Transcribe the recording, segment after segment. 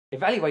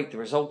Evaluate the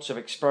results of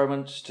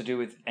experiments to do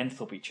with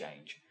enthalpy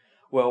change.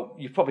 Well,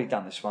 you've probably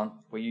done this one,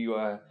 where you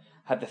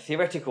had the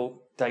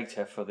theoretical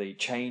data for the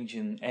change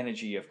in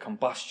energy of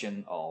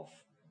combustion of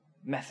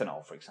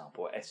methanol, for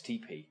example, or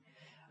STP.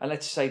 And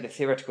let's say the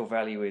theoretical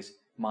value is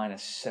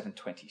minus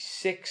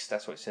 726.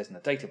 That's what it says in the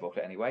data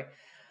booklet anyway.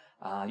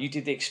 You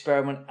did the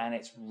experiment and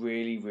it's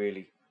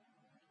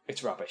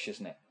it's rubbish,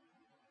 isn't it?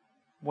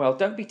 Well,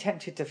 don't be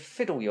tempted to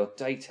fiddle your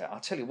data. I'll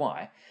tell you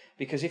why.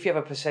 Because if you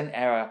have a percent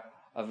error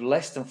of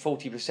less than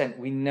 40%,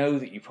 we know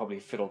that you probably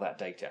fiddled that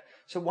data.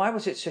 So why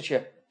was it such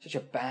a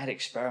bad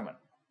experiment?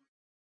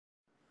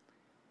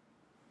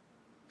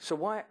 So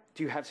why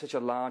do you have such a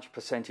large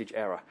percentage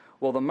error?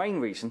 Well, the main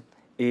reason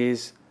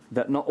is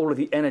that not all of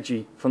the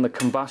energy from the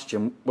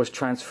combustion was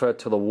transferred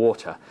to the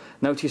water.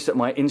 Notice that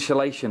my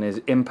insulation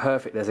is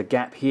imperfect. There's a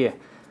gap here.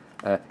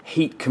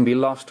 Heat can be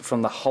lost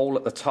from the hole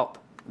at the top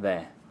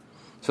there.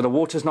 So the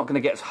water's not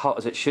going to get as hot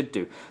as it should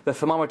do. The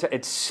thermometer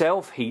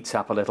itself heats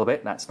up a little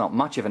bit. That's not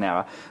much of an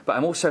error. But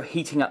I'm also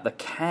heating up the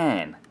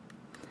can.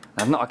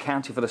 I've not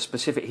accounted for the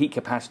specific heat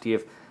capacity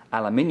of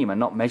aluminium and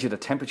not measured the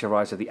temperature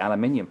rise of the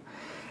aluminium.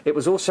 It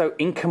was also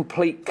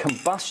incomplete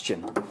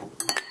combustion.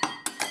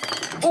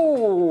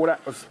 Oh,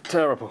 that was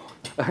terrible.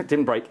 It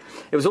didn't break.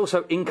 It was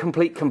also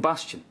incomplete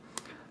combustion.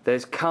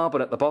 There's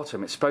carbon at the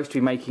bottom. It's supposed to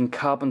be making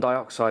carbon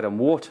dioxide and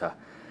water.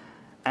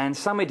 And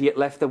some idiot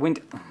left the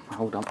window...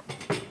 Hold on.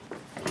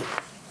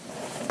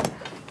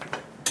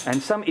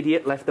 And some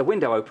idiot left the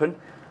window open,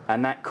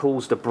 and that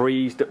caused a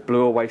breeze that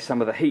blew away some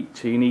of the heat.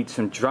 So you need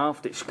some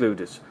draft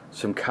excluders,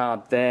 some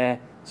card there,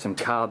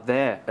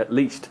 at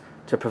least,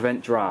 to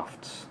prevent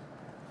drafts.